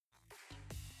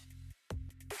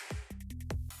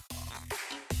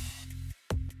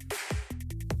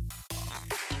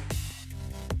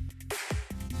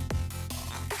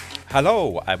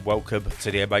Hello and welcome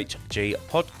to the MHG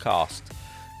podcast.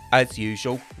 As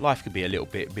usual, life can be a little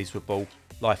bit miserable,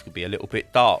 life can be a little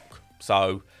bit dark.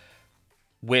 So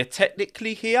we're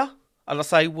technically here, and I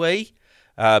say we,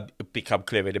 become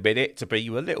clear in a minute, to bring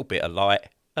you a little bit of light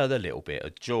and a little bit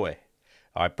of joy.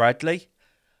 I'm Bradley,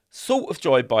 sort of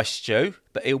joined by Stu,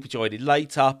 but he'll be joining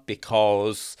later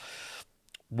because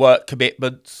work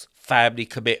commitments, family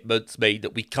commitments mean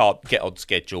that we can't get on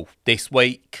schedule this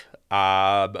week.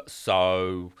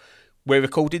 So we're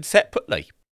recording separately.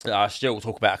 Stu will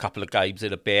talk about a couple of games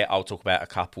in a bit. I'll talk about a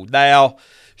couple now.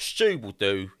 Stu will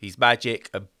do his magic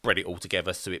and bring it all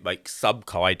together so it makes some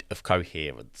kind of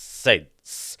coherent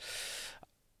sense.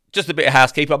 Just a bit of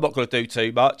housekeeping. I'm not going to do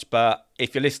too much, but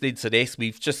if you're listening to this,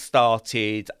 we've just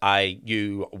started a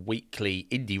new weekly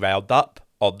indie roundup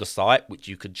on the site, which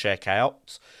you can check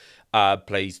out.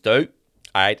 Please do.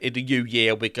 And in the new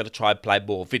year, we're going to try and play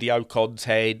more video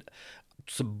content,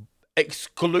 some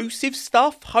exclusive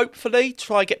stuff, hopefully.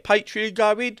 Try and get Patreon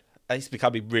going. It's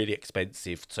becoming really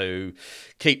expensive to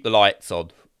keep the lights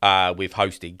on with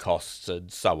hosting costs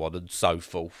and so on and so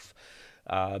forth.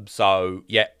 So,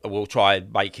 yeah, we'll try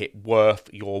and make it worth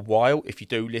your while. If you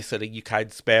do listen and you can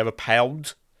spare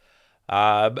 £1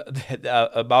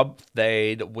 a month,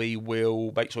 then we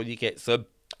will make sure you get some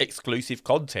exclusive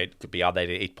content. Could be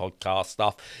unedited podcast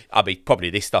stuff. I mean, probably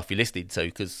this stuff you're listening to,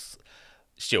 because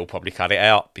she'll probably cut it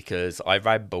out because I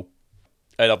ramble.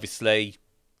 And obviously,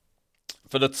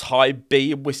 for the time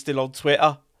being, we're still on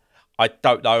Twitter. I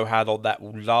don't know how long that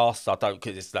will last. I don't,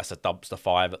 because that's a dumpster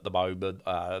fire at the moment.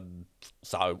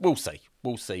 So we'll see.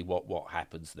 We'll see what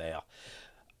happens there.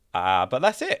 But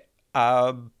that's it.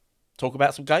 Talk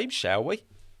about some games, shall we?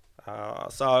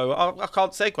 So I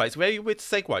can't segue. So where are you with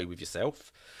segue with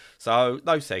yourself? So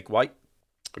no segue.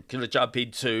 I'm going to jump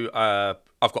into,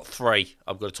 I've got three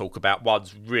I'm going to talk about.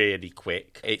 One's really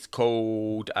quick. It's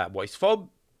called, what it's from?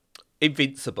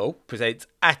 Invincible Presents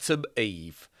Atom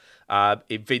Eve.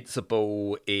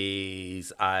 Invincible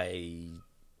is a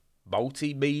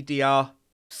multimedia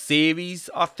series,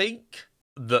 I think,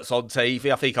 that's on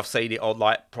TV. I think I've seen it on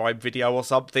like Prime Video or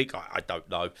something. I don't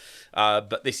know.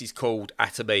 But this is called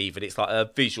Atom Eve, and it's like a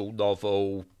visual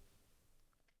novel,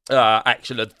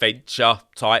 action adventure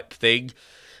type thing,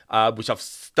 which I've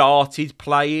started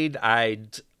playing,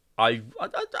 and I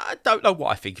don't know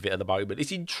what I think of it at the moment.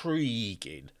 It's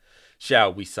intriguing,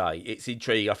 shall we say. It's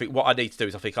intriguing. I think what I need to do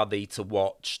is I need to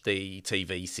watch the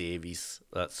TV series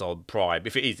that's on Prime.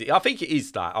 If it is, I think it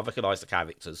is that. I recognise the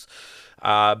characters.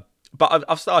 But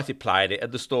I've started playing it,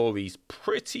 and the story's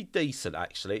pretty decent,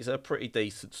 actually. It's a pretty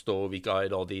decent story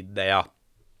going on in there.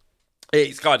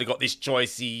 It's kind of got this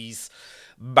choices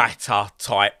matter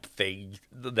type thing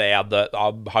there that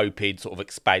I'm hoping sort of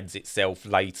expands itself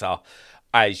later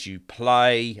as you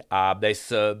play. There's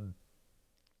some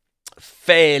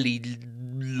fairly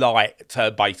light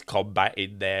turn-based combat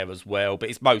in there as well, but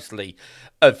it's mostly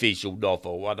a visual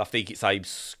novel, and I think it's aimed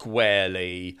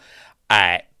squarely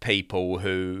at people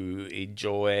who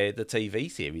enjoy the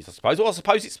TV series, I suppose. Well, I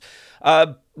suppose it's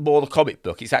more the comic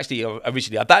book. It's actually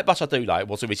originally, that much I do know, it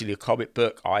was originally a comic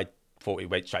book. I thought it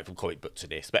went straight from comic book to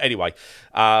this. But anyway,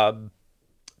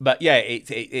 but yeah,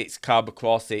 it's come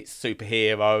across, it's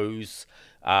superheroes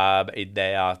in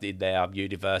their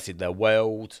universe, in their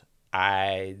world,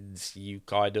 and you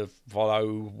kind of follow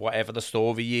whatever the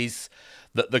story is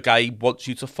that the game wants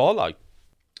you to follow.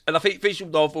 And I think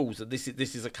visual novels, and this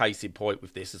is a case in point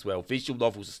with this as well, visual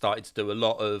novels are starting to do a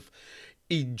lot of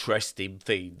interesting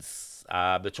things.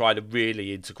 They're trying to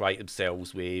really integrate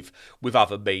themselves with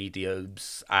other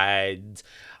mediums, and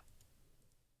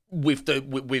with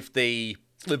the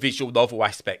visual novel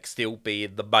aspect still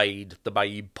being the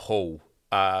main pull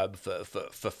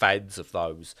for fans of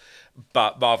those.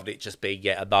 But rather than it just being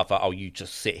yet another, you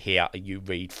just sit here and you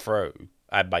read through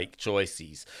and make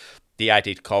choices, the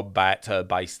added combat,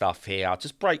 turn-based stuff here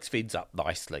just breaks things up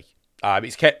nicely.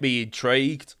 It's kept me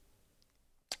intrigued.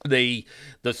 The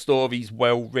story's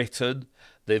well written.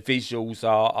 The visuals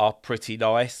are pretty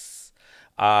nice.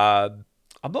 I'm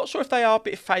not sure if they are a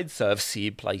bit fan servicey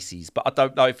in places, but I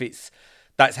don't know if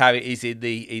that's how it is in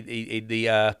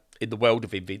the world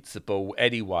of Invincible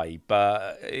anyway.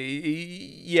 But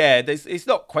yeah, it's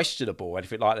not questionable or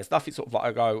anything like that. There's nothing sort of like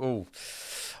I go, oh,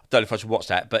 I don't know if I should watch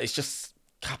that, but it's just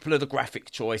couple of the graphic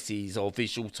choices or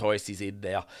visual choices in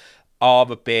there are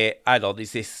a bit, hang on,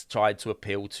 is this trying to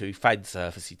appeal to fan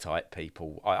servicey type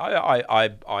people?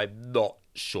 I'm not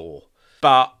sure.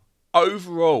 But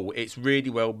overall, it's really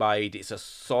well made. It's a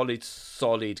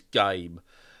solid game.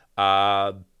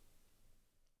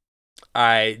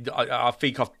 And I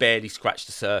think I've barely scratched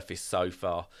the surface so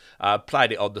far.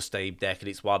 Playing it on the Steam Deck, and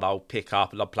it's one I'll pick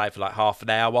up and I'll play for like half an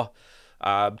hour,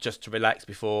 just to relax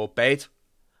before bed.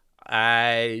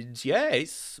 And yeah,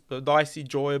 it's a nice,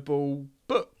 enjoyable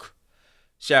book,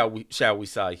 shall we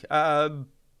say?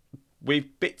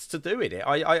 With bits to do in it.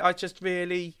 I just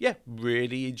really, yeah,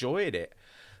 really enjoyed it.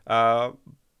 Uh,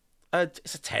 and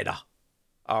it's a tenner,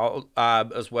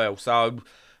 as well. So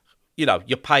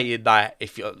you're paying that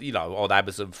if you're on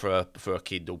Amazon for a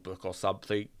Kindle book or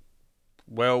something.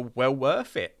 Well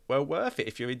worth it. Well worth it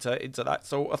if you're into that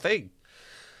sort of thing.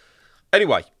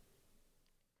 Anyway,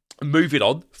 moving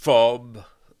on from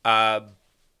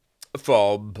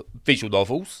visual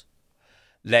novels,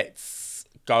 let's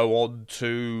go on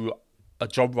to a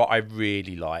genre I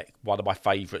really like. One of my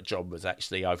favourite genres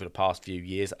actually over the past few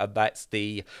years, and that's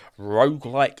the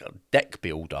roguelike deck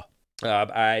builder.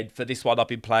 And for this one, I've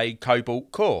been playing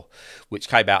Cobalt Core, which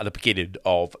came out at the beginning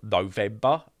of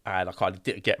November, and I kind of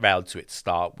didn't get round to it to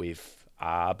start with,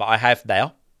 but I have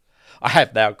now. I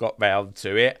have now got round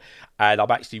to it, and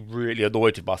I'm actually really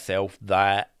annoyed with myself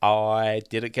that I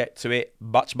didn't get to it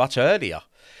much earlier.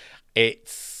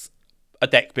 It's a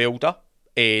deck builder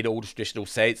in all the traditional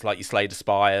sense, like you slay the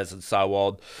spires and so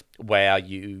on, where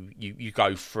you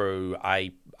go through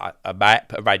a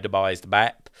map, a randomised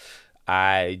map,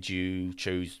 and you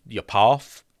choose your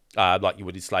path. Like you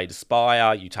would in Slay the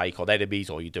Spire, you take on enemies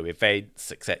or you do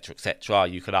events, etc., etc.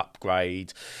 You can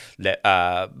upgrade,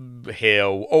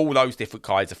 heal, all those different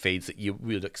kinds of things that you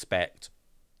would expect.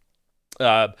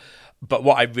 Um, but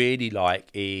what I really like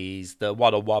is the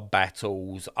one-on-one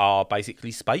battles are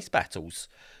basically space battles.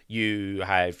 You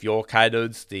have your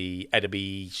cannons, the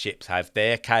enemy ships have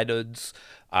their cannons,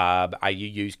 and you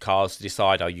use cards to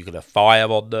decide, are you going to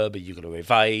fire on them, are you going to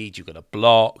evade, you're going to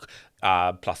block,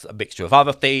 plus a mixture of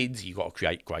other things. You've got to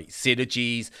create great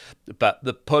synergies. But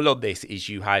the pull on this is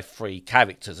you have three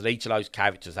characters, and each of those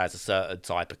characters has a certain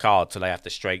type of card, so they have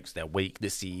their strengths, their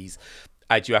weaknesses,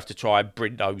 and you have to try and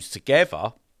bring those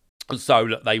together so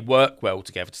that they work well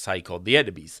together to take on the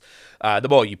enemies. The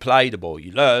more you play, the more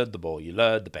you learn. The more you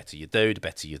learn, the better you do. The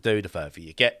better you do, the further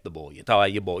you get. The more you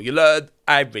die, the more you learn.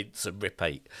 And rinse and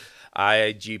repeat.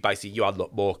 And you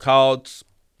unlock more cards,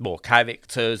 more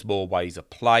characters, more ways of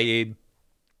playing.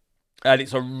 And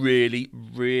it's a really,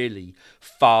 really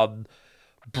fun,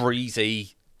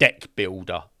 breezy deck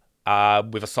builder,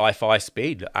 with a sci-fi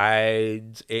spin,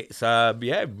 and it's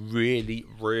yeah, really,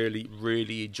 really,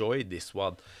 really enjoying this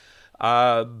one.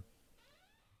 Um,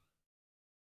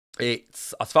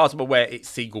 it's, as far as I'm aware, it's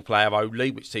single player only,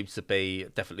 which seems to be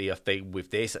definitely a thing with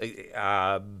this.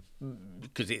 Because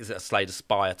it is a Slay the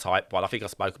Spire type one. I think I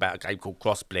spoke about a game called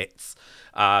Cross Blitz,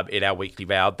 in our weekly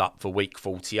roundup for week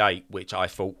 48, which I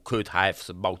thought could have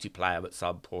some multiplayer at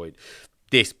some point.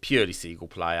 This purely single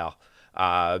player.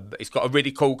 It's got a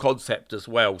really cool concept as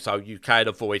well, so you can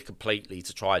avoid completely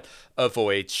to try and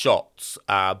avoid shots.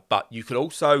 But you can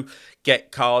also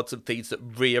get cards and things that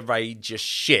rearrange your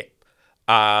ship,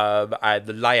 and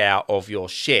the layout of your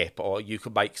ship, or you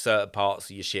can make certain parts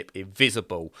of your ship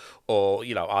invisible or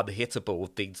unhittable,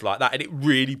 things like that, and it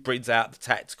really brings out the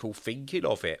tactical thinking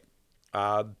of it.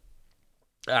 And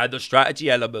the strategy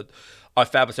element, I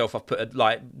found myself, I've put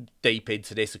like deep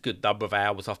into this, a good number of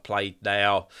hours I've played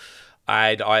now,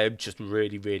 and I am just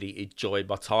really, really enjoying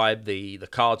my time. The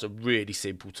cards are really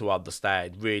simple to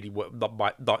understand, really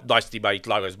nicely made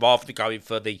logos, rather than going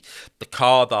for the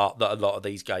card art that a lot of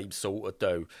these games sort of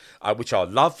do, which are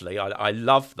lovely. I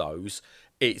love those.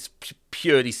 It's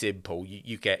purely simple.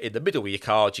 You get, in the middle of your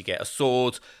card, you get a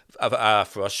sword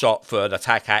for a shot, for an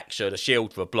attack action, a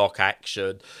shield for a block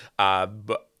action,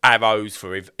 arrows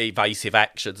for evasive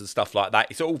actions and stuff like that.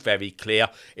 It's all very clear.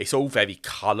 It's all very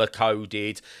colour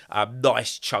coded.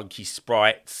 Nice chunky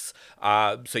sprites.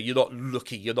 So you're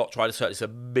not trying to search. It's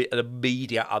an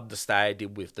immediate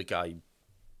understanding with the game.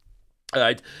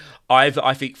 And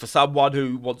I think for someone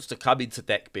who wants to come into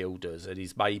deck builders and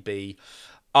is maybe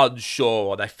unsure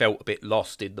or they felt a bit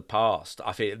lost in the past,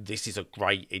 I think this is a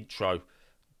great intro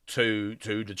to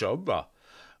the genre.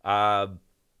 Um,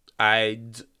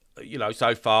 and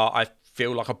so far I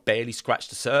feel like I barely scratched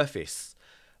the surface.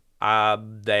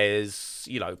 There's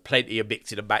plenty of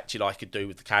mixing and matching I could do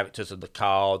with the characters and the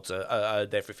cards,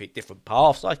 and everything, different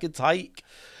paths I could take.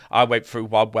 I went through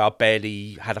one where I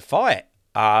barely had a fight,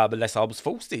 unless I was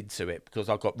forced into it because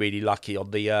I got really lucky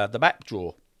on the map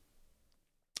draw,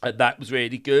 and that was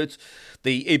really good.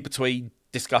 The in between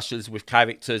discussions with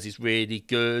characters is really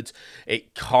good.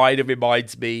 It kind of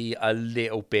reminds me a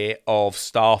little bit of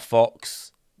Star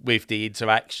Fox with the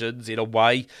interactions in a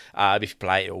way. If you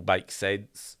play it, all makes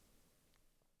sense.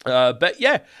 But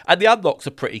yeah, and the unlocks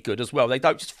are pretty good as well. They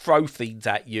don't just throw things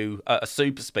at you at a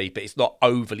super speed, but it's not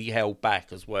overly held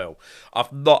back as well.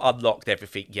 I've not unlocked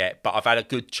everything yet, but I've had a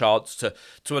good chance to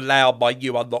allow my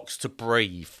new unlocks to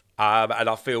breathe. And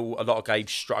I feel a lot of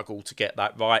games struggle to get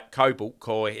that right. Cobalt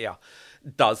Core here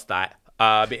does that.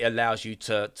 It allows you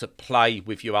to play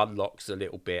with your unlocks a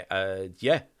little bit.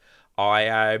 Yeah, I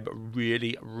am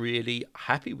really, really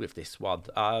happy with this one.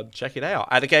 Check it out.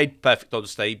 And again, perfect on the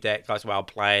Steam Deck. Guys, while I'm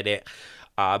playing it.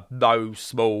 No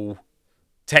small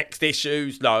text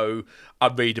issues, no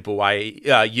unreadable UI,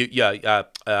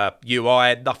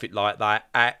 nothing like that.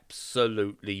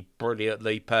 Absolutely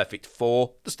brilliantly perfect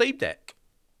for the Steam Deck.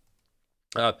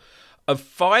 And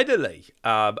finally,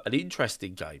 an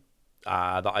interesting game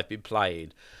that I've been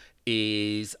playing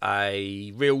is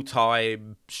a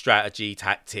real-time strategy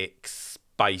tactics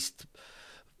based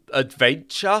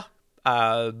adventure,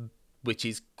 which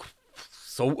is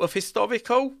sort of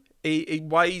historical in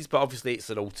ways, but obviously it's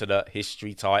an alternate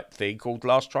history type thing called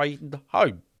Last Train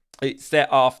Home. It's set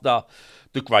after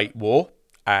the Great War,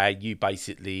 and you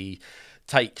basically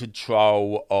take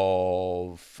control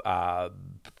of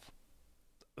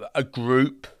a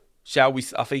group, shall we?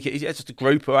 I think it's just a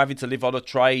group who are having to live on a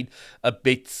train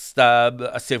amidst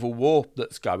a civil war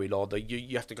that's going on.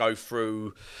 You have to go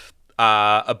through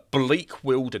a bleak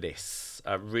wilderness,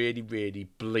 a really, really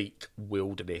bleak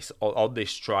wilderness on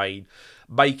this train,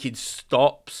 making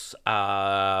stops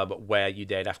where you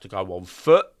then have to go on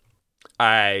foot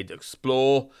and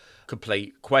explore,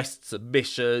 complete quests and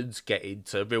missions, get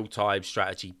into real-time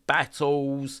strategy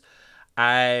battles.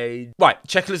 And right,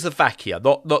 Czechoslovakia,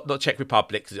 not Czech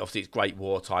Republic, because obviously it's Great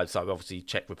War time, so obviously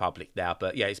Czech Republic now.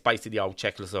 But yeah, it's based in the old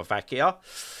Czechoslovakia.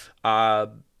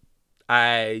 And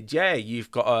yeah,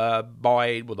 you've got a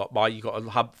mine, well not mine, you've got a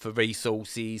hunt for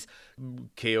resources,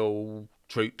 kill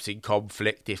troops in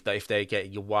conflict if they're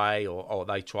getting your way, or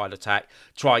they try and attack,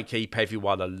 try and keep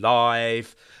everyone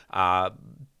alive.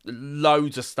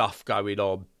 Loads of stuff going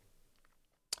on.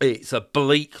 It's a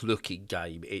bleak looking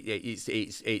game.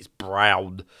 It's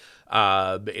brown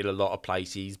in a lot of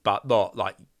places, but not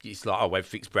like it's like, oh,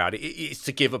 everything's brown. It's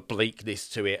to give a bleakness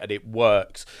to it, and it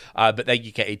works. But then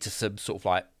you get into some sort of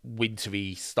like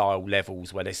wintry style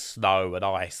levels where there's snow and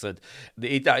ice, and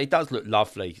it does look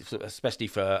lovely, especially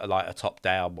for like a top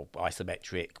down or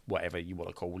isometric, whatever you want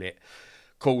to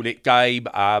call it game.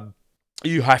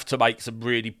 You have to make some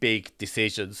really big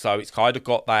decisions, so it's kind of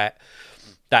got that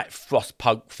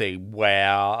Frostpunk thing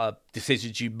where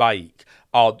decisions you make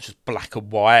aren't just black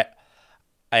and white.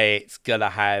 It's going to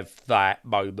have that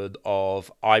moment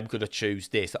of, I'm going to choose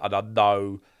this, and I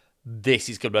know this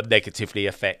is going to negatively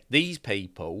affect these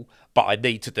people, but I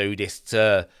need to do this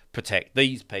to protect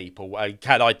these people. And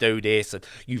can I do this? And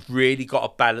you've really got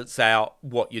to balance out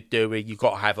what you're doing. You've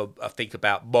got to have a think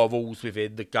about morals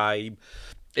within the game.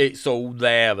 It's all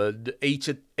there, and each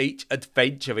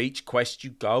adventure, each quest you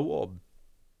go on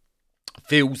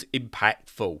feels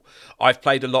impactful. I've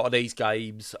played a lot of these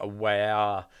games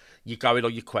where you're going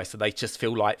on your quest and they just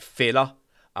feel like filler.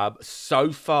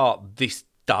 So far, this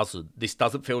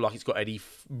doesn't feel like it's got any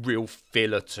real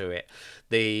filler to it.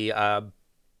 The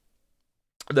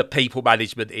people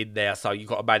management in there, so you've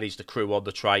got to manage the crew on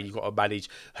the train, you've got to manage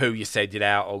who you're sending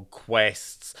out on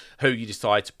quests, who you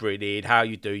decide to bring in, how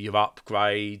you do your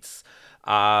upgrades.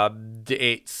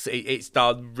 It's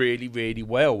done really, really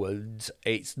well, and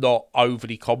it's not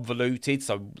overly convoluted.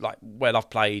 So like when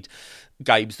I've played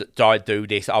games that do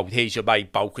this, oh, here's your main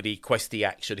bulk of the questy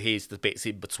action, here's the bits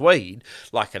in between,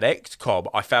 like an XCOM,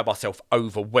 I found myself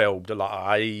overwhelmed, like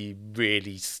I'm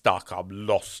really stuck, I'm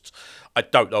lost, I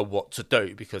don't know what to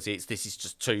do, because this is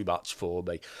just too much for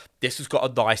me. This has got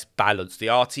a nice balance. The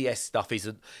RTS stuff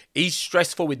is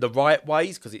stressful in the right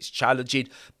ways because it's challenging,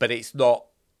 but it's not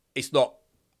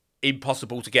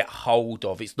impossible to get hold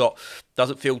of.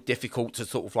 Doesn't feel difficult to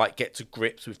sort of like get to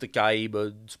grips with the game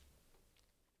and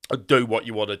do what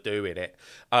you want to do in it.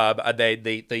 And then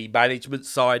the management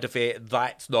side of it,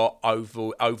 that's not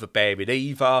overbearing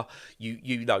either.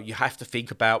 You know, you have to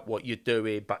think about what you're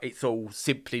doing, but it's all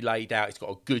simply laid out. It's got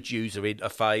a good user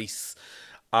interface.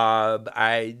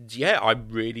 And yeah, I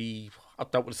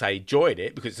don't want to say enjoying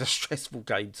it because it's a stressful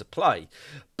game to play,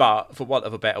 but for want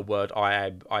of a better word, I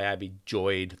am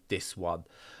enjoying this one.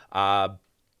 I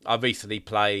recently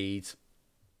played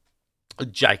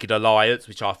Jagged Alliance,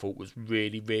 which I thought was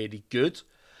really, really good.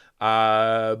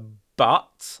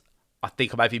 But I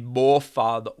think I'm having more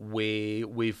fun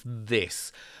with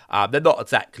this. They're not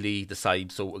exactly the same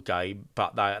sort of game,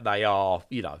 but they are,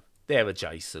 you know, they're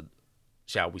adjacent.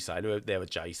 shall we say. They're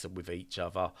adjacent with each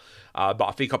other. But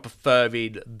I think I'm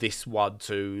preferring this one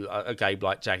to a game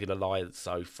like Jagged Alliance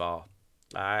so far.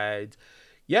 And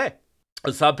yeah,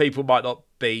 and some people might not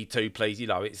be too pleased.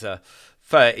 It's a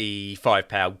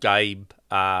 £35 game,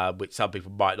 which some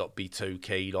people might not be too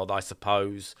keen on, I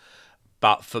suppose.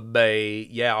 But for me,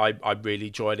 yeah, I'm really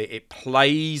enjoying it. It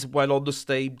plays well on the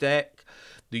Steam Deck.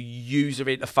 The user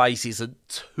interface isn't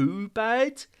too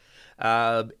bad.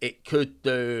 It could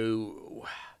do.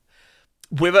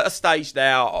 We're at a stage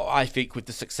now, I think, with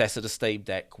the success of the Steam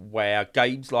Deck, where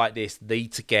games like this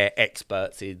need to get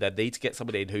experts in. They need to get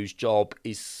someone in whose job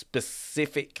is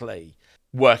specifically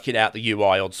working out the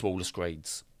UI on smaller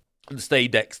screens. And the Steam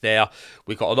Deck's there.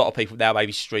 We've got a lot of people now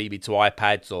maybe streaming to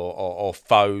iPads or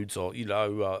phones, or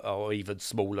or even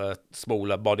smaller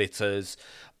monitors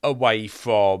away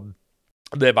from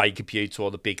their main computer or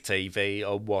the big TV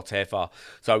or whatever.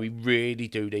 So we really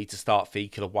do need to start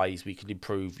thinking of ways we can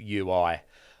improve UI.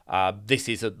 This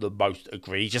isn't the most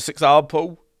egregious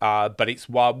example, but it's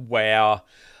one where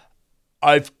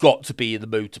I've got to be in the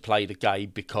mood to play the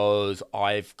game because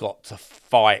I've got to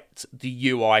fight the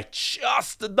UI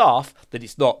just enough that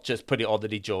it's not just put it on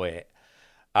and enjoy it.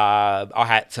 I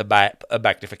had to map a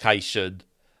magnification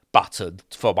button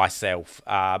for myself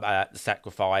at the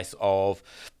sacrifice of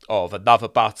another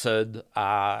button.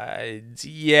 And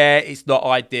yeah, it's not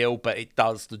ideal, but it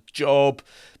does the job.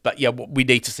 But yeah, we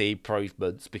need to see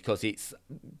improvements because it's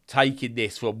taking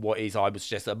this from what is, I would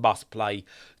suggest, a must play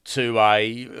to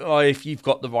if you've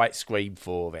got the right screen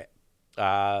for it,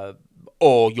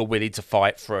 or you're willing to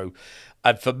fight through.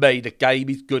 And for me, the game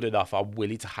is good enough. I'm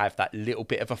willing to have that little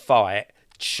bit of a fight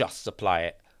just to play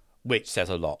it, which says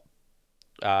a lot.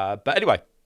 But anyway,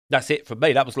 that's it from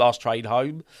me. That was Last Train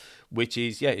Home, which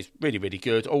is, it's really, really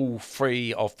good. All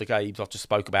three of the games I've just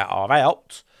spoke about are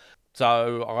out.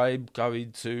 So I'm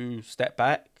going to step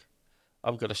back.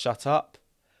 I'm going to shut up.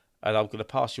 And I'm going to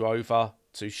pass you over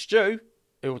to Stu,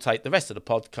 who will take the rest of the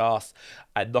podcast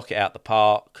and knock it out the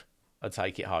park and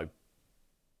take it home.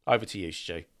 Over to you,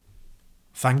 Stu.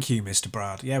 Thank you, Mr.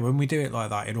 Brad. Yeah, when we do it like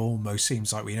that, it almost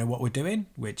seems like we know what we're doing,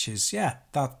 which is,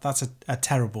 that's a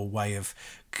terrible way of,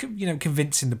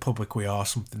 convincing the public we are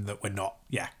something that we're not.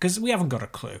 Yeah, because we haven't got a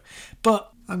clue.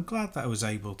 But I'm glad that I was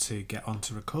able to get on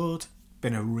to record.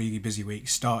 Been a really busy week,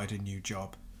 started a new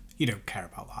job. You don't care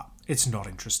about that. It's not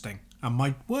interesting. And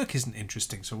my work isn't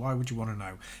interesting, so why would you want to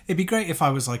know? It'd be great if I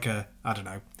was like an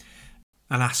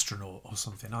astronaut or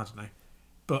something, I don't know.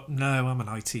 But no, I'm an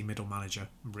IT middle manager.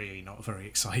 Really not very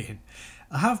exciting.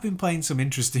 I have been playing some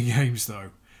interesting games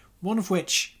though. One of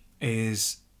which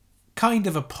is kind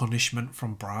of a punishment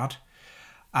from Brad.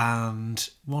 And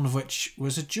one of which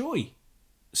was a joy.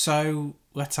 So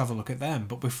let's have a look at them.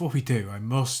 But before we do, I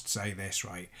must say this,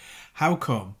 right? How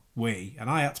come we, and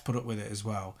I had to put up with it as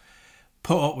well,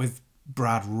 put up with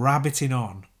Brad rabbiting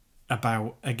on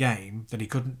about a game that he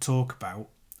couldn't talk about,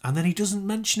 and then he doesn't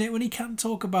mention it when he can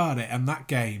talk about it? And that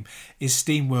game is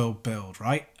SteamWorld Build,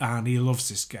 right? And he loves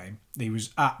this game. He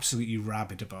was absolutely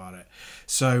rabid about it.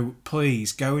 So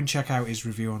please go and check out his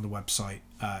review on the website.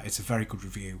 It's a very good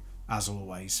review, as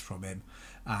always, from him.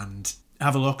 And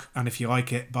have a look, and if you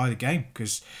like it, buy the game,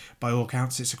 because by all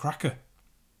accounts it's a cracker.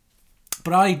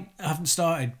 But I haven't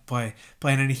started playing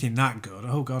anything that good.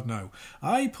 Oh God, no.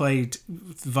 I played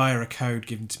via a code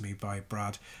given to me by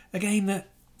Brad a game that,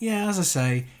 as I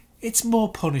say, it's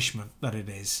more punishment than it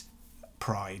is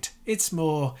pride. It's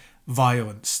more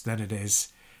violence than it is,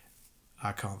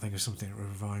 I can't think of something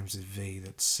that rhymes with V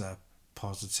that's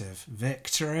positive,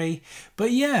 victory.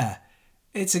 But yeah,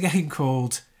 it's a game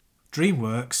called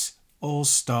Dreamworks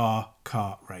All-Star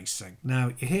Kart Racing.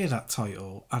 Now, you hear that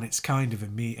title, and it's kind of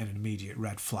an immediate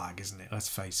red flag, isn't it? Let's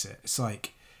face it. It's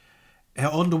like,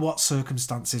 under what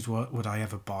circumstances would I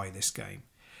ever buy this game?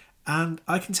 And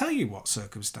I can tell you what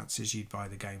circumstances you'd buy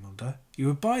the game under. You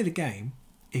would buy the game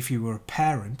if you were a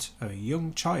parent of a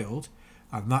young child,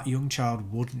 and that young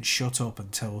child wouldn't shut up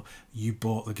until you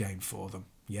bought the game for them.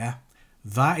 Yeah?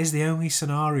 That is the only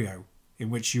scenario in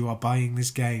which you are buying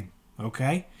this game.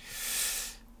 Okay?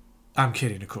 I'm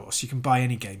kidding, of course. You can buy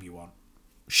any game you want.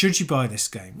 Should you buy this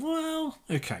game? Well,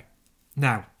 okay.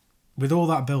 Now, with all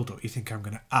that build-up, you think I'm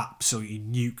going to absolutely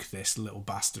nuke this little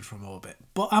bastard from orbit.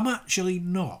 But I'm actually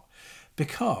not.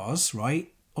 Because,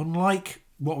 right, unlike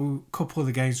a couple of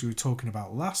the games we were talking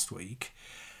about last week,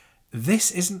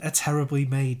 this isn't a terribly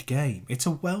made game. It's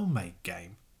a well-made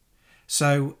game.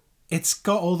 So, It's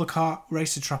got all the kart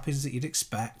racer trappings that you'd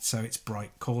expect, so it's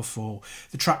bright, colourful.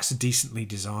 The tracks are decently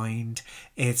designed.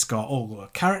 It's got all the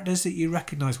characters that you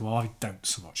recognise. Well, I don't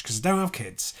so much because I don't have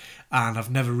kids, and I've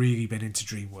never really been into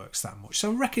DreamWorks that much.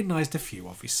 So I recognised a few,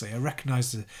 obviously. I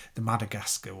recognised the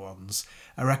Madagascar ones.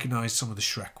 I recognised some of the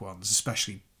Shrek ones,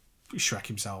 especially Shrek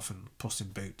himself and Puss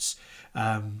in Boots.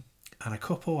 And a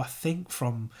couple, I think,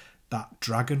 from that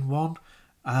Dragon one.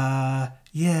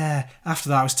 Yeah, after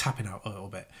that I was tapping out a little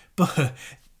bit, but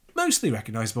mostly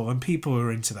recognisable, and people who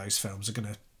are into those films are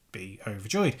going to be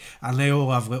overjoyed. And they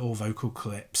all have little vocal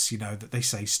clips, you know, that they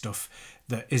say stuff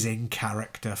that is in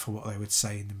character for what they would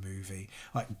say in the movie.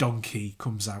 Like Donkey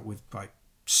comes out with like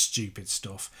stupid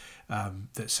stuff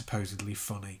that's supposedly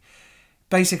funny.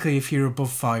 Basically, if you're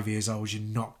above 5 years old, you're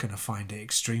not going to find it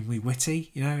extremely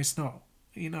witty. You know, it's not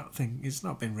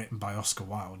been written by Oscar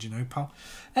Wilde, you know, pal.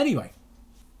 Anyway,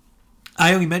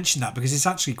 I only mention that because it's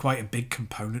actually quite a big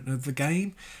component of the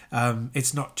game.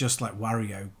 It's not just like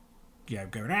Wario, you know,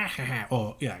 going ah, ha, ha,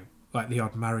 or you know, like the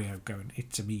odd Mario going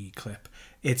 "it's a me" clip.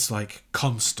 It's like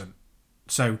constant.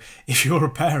 So if you're a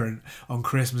parent on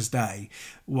Christmas Day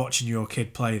watching your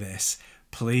kid play this,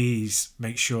 please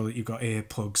make sure that you've got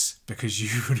earplugs because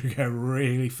you're going to get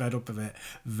really fed up of it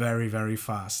very, very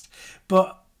fast.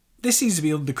 But this seems to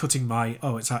be undercutting my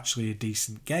it's actually a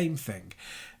decent game thing.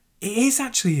 It is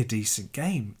actually a decent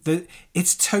game.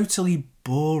 It's totally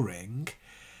boring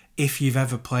if you've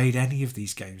ever played any of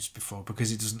these games before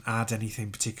because it doesn't add anything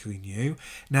particularly new.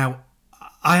 Now,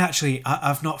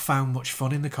 I've not found much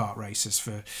fun in the kart races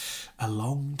for a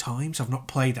long time, so I've not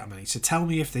played that many. So tell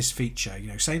me if this feature, you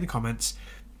know, say in the comments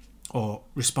or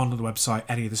respond on the website,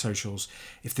 any of the socials,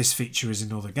 if this feature is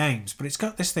in other games. But it's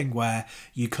got this thing where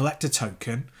you collect a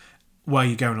token while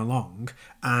you're going along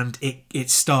and it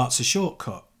starts a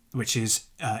shortcut, which is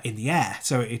in the air.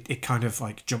 So it kind of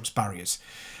like jumps barriers.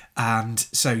 And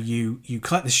so you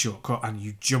collect this shortcut and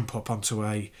you jump up onto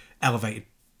a elevated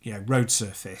road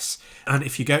surface. And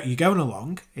if you're going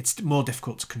along, it's more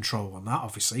difficult to control on that,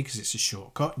 obviously, because it's a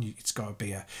shortcut and it's got to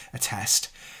be a test.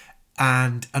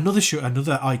 And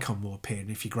another icon will appear,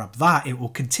 and if you grab that, it will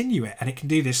continue it, and it can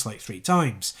do this like 3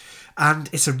 times. And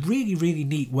it's a really, really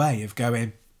neat way of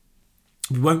going.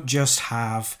 We won't just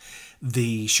have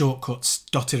the shortcuts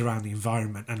dotted around the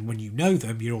environment, and when you know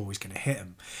them, you're always going to hit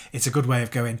them. It's a good way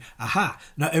of going, aha,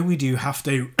 not only do you have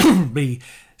to be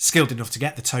skilled enough to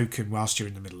get the token whilst you're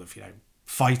in the middle of,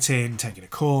 fighting, taking a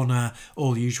corner,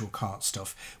 all the usual kart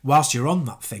stuff. Whilst you're on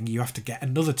that thing, you have to get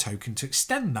another token to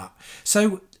extend that.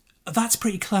 So that's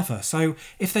pretty clever. So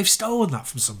if they've stolen that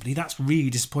from somebody, that's really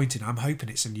disappointing. I'm hoping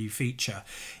it's a new feature.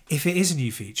 If it is a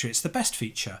new feature, it's the best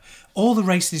feature. All the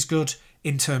racing is good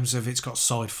in terms of it's got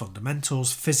solid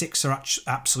fundamentals. Physics are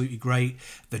absolutely great.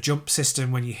 The jump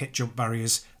system, when you hit jump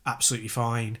barriers, absolutely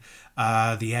fine.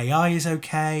 The AI is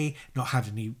okay. Not had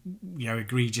any,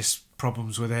 egregious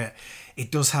problems with it.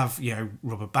 It does have,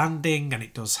 rubber banding, and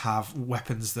it does have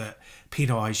weapons that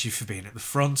penalise you for being at the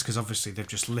front, because obviously they've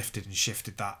just lifted and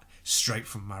shifted that straight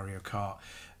from Mario Kart.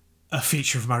 A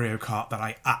feature of Mario Kart that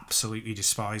I absolutely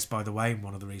despise, by the way, and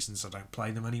one of the reasons I don't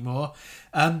play them anymore.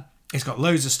 It's got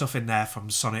loads of stuff in there from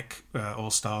Sonic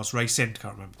All-Stars Racing.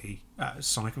 Can't remember the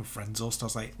Sonic and Friends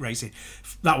All-Stars Racing.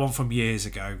 That one from years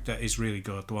ago that is really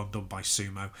good. The one done by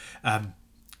Sumo.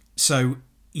 So,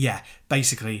 yeah,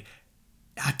 basically,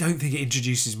 I don't think it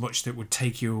introduces much that would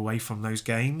take you away from those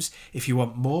games. If you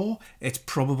want more, it's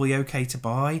probably okay to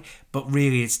buy, but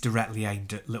really it's directly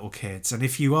aimed at little kids. And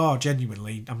if you are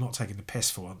genuinely, I'm not taking the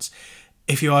piss for once,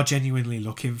 if you are genuinely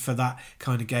looking for that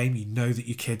kind of game, you know that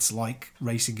your kids like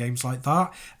racing games like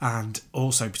that, and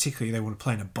also particularly they want to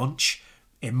play in a bunch,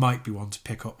 it might be one to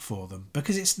pick up for them,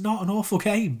 because it's not an awful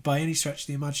game by any stretch of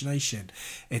the imagination.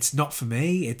 It's not for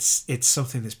me. It's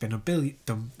something that's been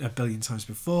done a billion times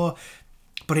before,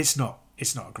 but it's not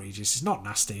egregious, it's not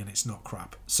nasty, and it's not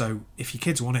crap. So if your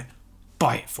kids want it,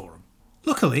 buy it for them.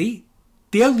 Luckily,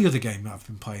 the only other game that I've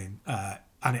been playing,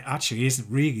 and it actually isn't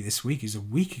really this week, it's a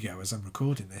week ago as I'm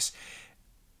recording this,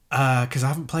 because I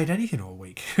haven't played anything all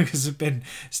week because I've been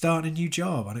starting a new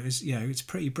job, and it was, it's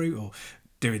pretty brutal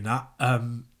doing that.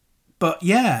 But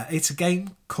yeah, it's a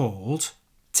game called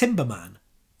Timberman,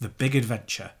 The Big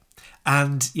Adventure.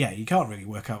 And yeah, you can't really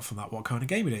work out from that what kind of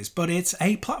game it is, but it's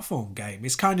a platform game.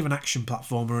 It's kind of an action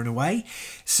platformer in a way.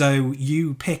 So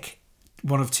you pick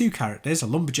one of 2 characters, a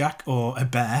lumberjack or a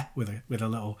bear with a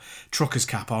little trucker's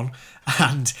cap on,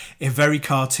 and a very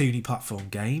cartoony platform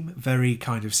game, very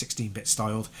kind of 16-bit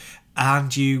styled,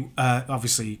 and you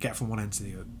obviously get from one end to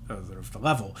the other of the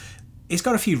level. It's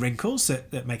got a few wrinkles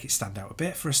that make it stand out a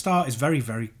bit. For a start, it's very,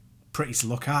 very pretty to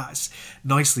look at. It's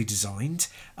nicely designed.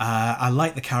 I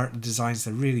like the character designs.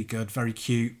 They're really good, very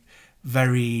cute,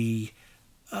 very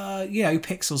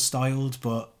pixel styled,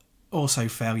 but also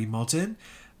fairly modern.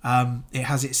 It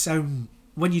has its own,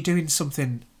 when you're doing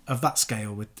something of that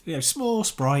scale with small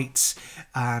sprites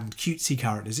and cutesy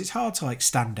characters, it's hard to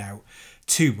stand out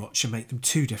too much and make them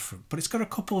too different. But it's got a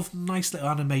couple of nice little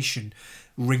animation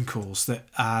wrinkles that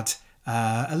add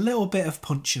a little bit of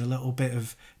punch and a little bit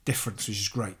of difference, which is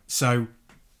great. So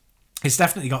it's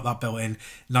definitely got that built in.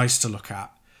 Nice to look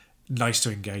at, nice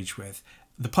to engage with.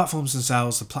 The platforms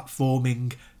themselves, the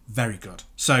platforming, very good.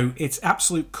 So its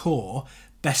absolute core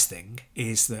best thing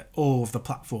is that all of the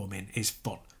platforming is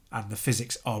fun and the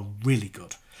physics are really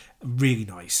good, really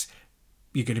nice.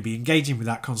 You're going to be engaging with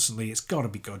that constantly. It's got to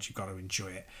be good. You've got to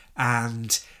enjoy it.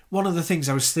 And one of the things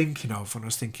I was thinking of when I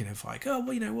was thinking of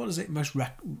what does it most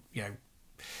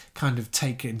kind of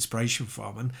take inspiration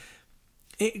from, and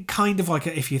it kind of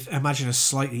if you imagine a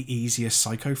slightly easier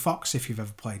Psycho Fox, if you've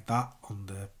ever played that on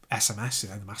the SMS,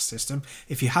 the Master System.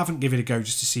 If you haven't, give it a go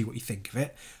just to see what you think of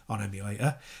it on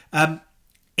emulator.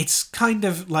 It's kind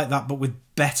of like that, but with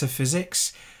better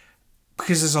physics,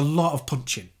 because there's a lot of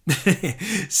punching.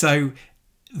 So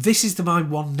this is my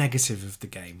one negative of the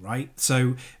game, right?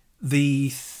 So the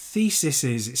thesis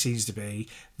is, it seems to be,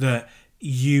 that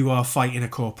you are fighting a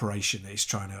corporation that is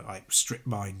trying to strip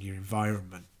mine your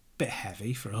environment. Bit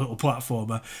heavy for a little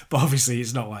platformer, but obviously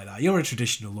it's not like that. You're a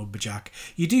traditional lumberjack.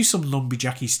 You do some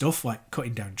lumberjacky stuff like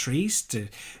cutting down trees to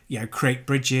create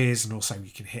bridges, and also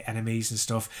you can hit enemies and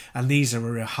stuff, and these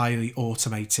are a highly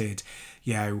automated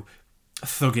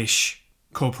thuggish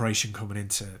corporation coming in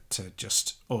to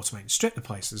just automate and strip the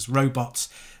place. There's robots,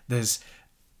 there's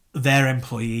their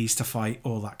employees to fight,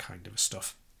 all that kind of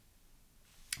stuff.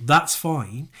 That's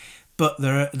fine, but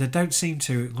there don't seem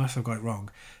to, unless I've got it wrong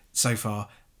so far,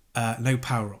 no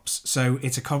power-ups. So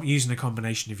it's using a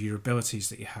combination of your abilities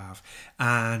that you have,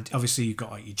 and obviously you've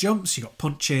got your jumps, you've got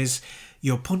punches.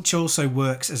 Your punch also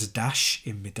works as a dash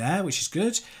in midair, which is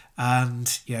good,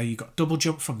 and you've got double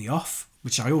jump from the off,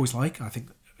 which I always like. I think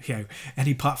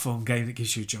any platform game that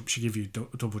gives you a jump should give you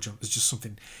a double jump. There's just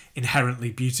something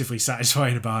inherently beautifully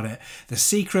satisfying about it. There's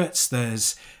secrets,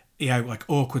 there's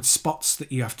awkward spots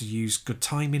that you have to use good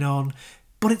timing on,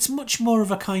 but it's much more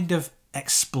of a kind of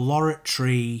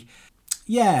exploratory,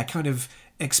 kind of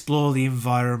explore the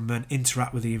environment,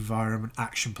 interact with the environment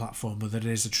action platformer than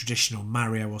it is a traditional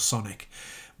Mario or Sonic,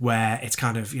 where it's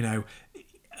kind of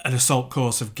an assault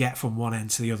course of get from one end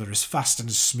to the other as fast and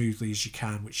as smoothly as you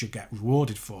can, which you'll get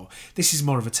rewarded for. This is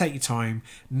more of a take your time,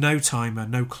 no timer,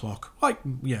 no clock, like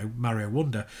Mario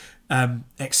Wonder.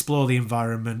 Explore the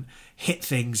environment, hit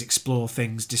things, explore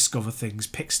things, discover things,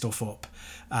 pick stuff up,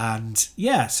 and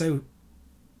so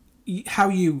how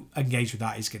you engage with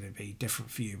that is going to be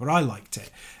different for you. But I liked it,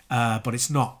 but it's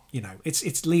not,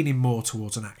 it's leaning more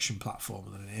towards an action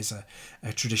platformer than it is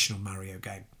a traditional Mario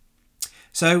game.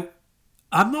 So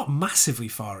I'm not massively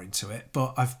far into it,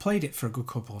 but I've played it for a good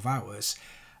couple of hours,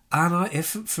 and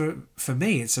for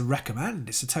me, it's a recommend.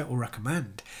 It's a total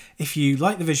recommend. If you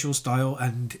like the visual style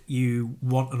and you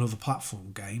want another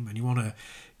platform game and you want to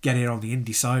get it on the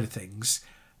indie side of things,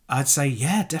 I'd say,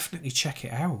 definitely check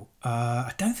it out.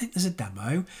 I don't think there's a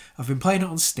demo. I've been playing it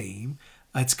on Steam.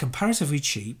 It's comparatively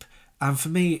cheap, and for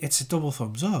me, it's a double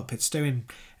thumbs up. It's doing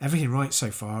everything right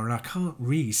so far, and I can't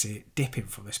really see it dipping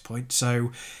from this point.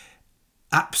 So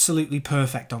absolutely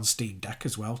perfect on Steam Deck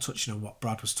as well, touching on what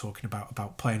Brad was talking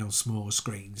about playing on smaller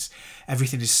screens.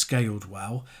 Everything is scaled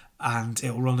well, and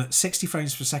it'll run at 60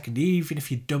 frames per second, even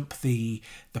if you dump the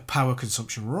power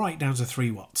consumption right down to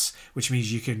 3 watts, which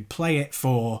means you can play it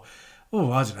for,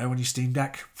 I don't know, on your Steam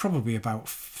Deck, probably about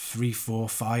 3, 4,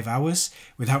 5 hours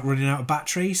without running out of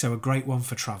battery. So a great one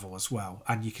for travel as well,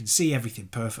 and you can see everything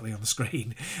perfectly on the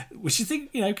screen, which I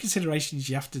think considerations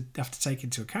you have to take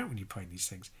into account when you're playing these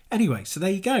things. Anyway, so there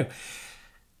you go.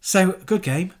 So good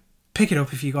game. Pick it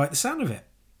up if you like the sound of it.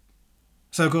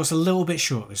 So of course a little bit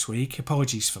short this week.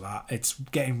 Apologies for that. It's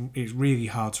really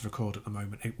hard to record at the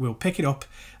moment. We'll pick it up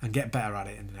and get better at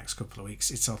it in the next couple of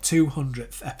weeks. It's our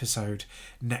 200th episode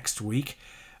next week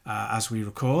as we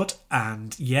record,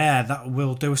 and that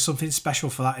will do something special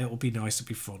for that. It'll be nice, it'll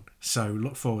be fun. So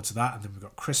look forward to that, and then we've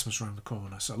got Christmas around the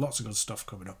corner, so lots of good stuff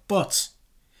coming up. But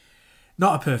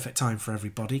not a perfect time for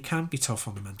everybody. Can be tough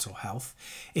on the mental health.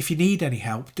 If you need any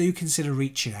help, do consider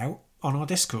reaching out on our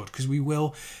Discord, because we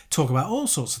will talk about all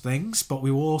sorts of things, but we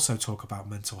will also talk about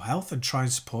mental health and try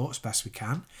and support as best we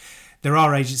can. There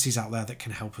are agencies out there that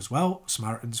can help as well.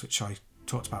 Samaritans, which I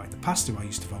talked about in the past, who I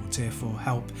used to volunteer for,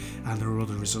 help, and there are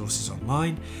other resources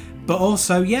online. But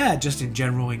also, yeah, just in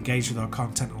general, engage with our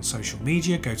content on social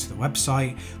media, go to the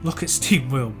website, look at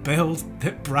SteamWorld Build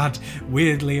that Brad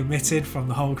weirdly omitted from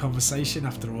the whole conversation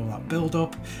after all that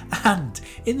build-up. And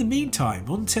in the meantime,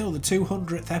 until the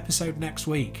 200th episode next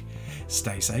week,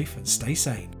 stay safe and stay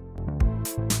sane.